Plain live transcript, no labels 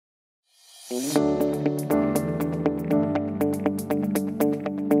My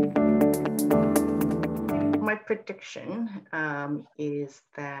prediction is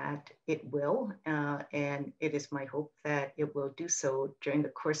that it will, and it is my hope that it will do so during the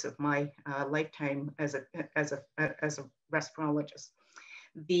course of my lifetime as a respirologist.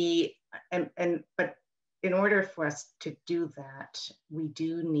 But in order for us to do that, we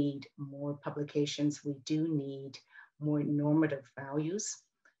do need more publications. We do need more normative values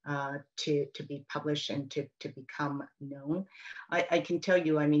to be published and to become known. I can tell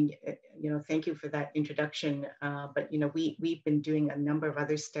you, I mean, thank you for that introduction, but we've been doing a number of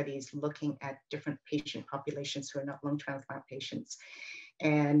other studies looking at different patient populations who are not lung transplant patients.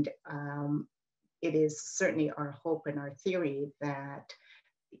 And it is certainly our hope and our theory that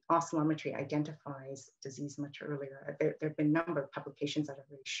oscillometry identifies disease much earlier. There have been a number of publications that have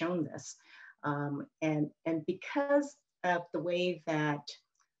really shown this. And because of the way that,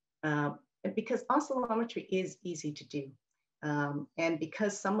 because oscillometry is easy to do, and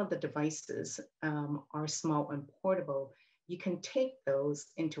because some of the devices are small and portable, you can take those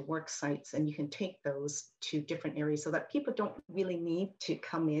into work sites and you can take those to different areas so that people don't really need to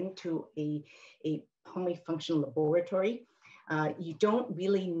come into a pulmonary function laboratory. You don't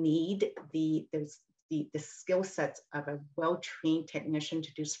really need the skill sets of a well-trained technician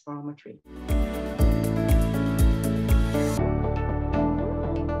to do spirometry.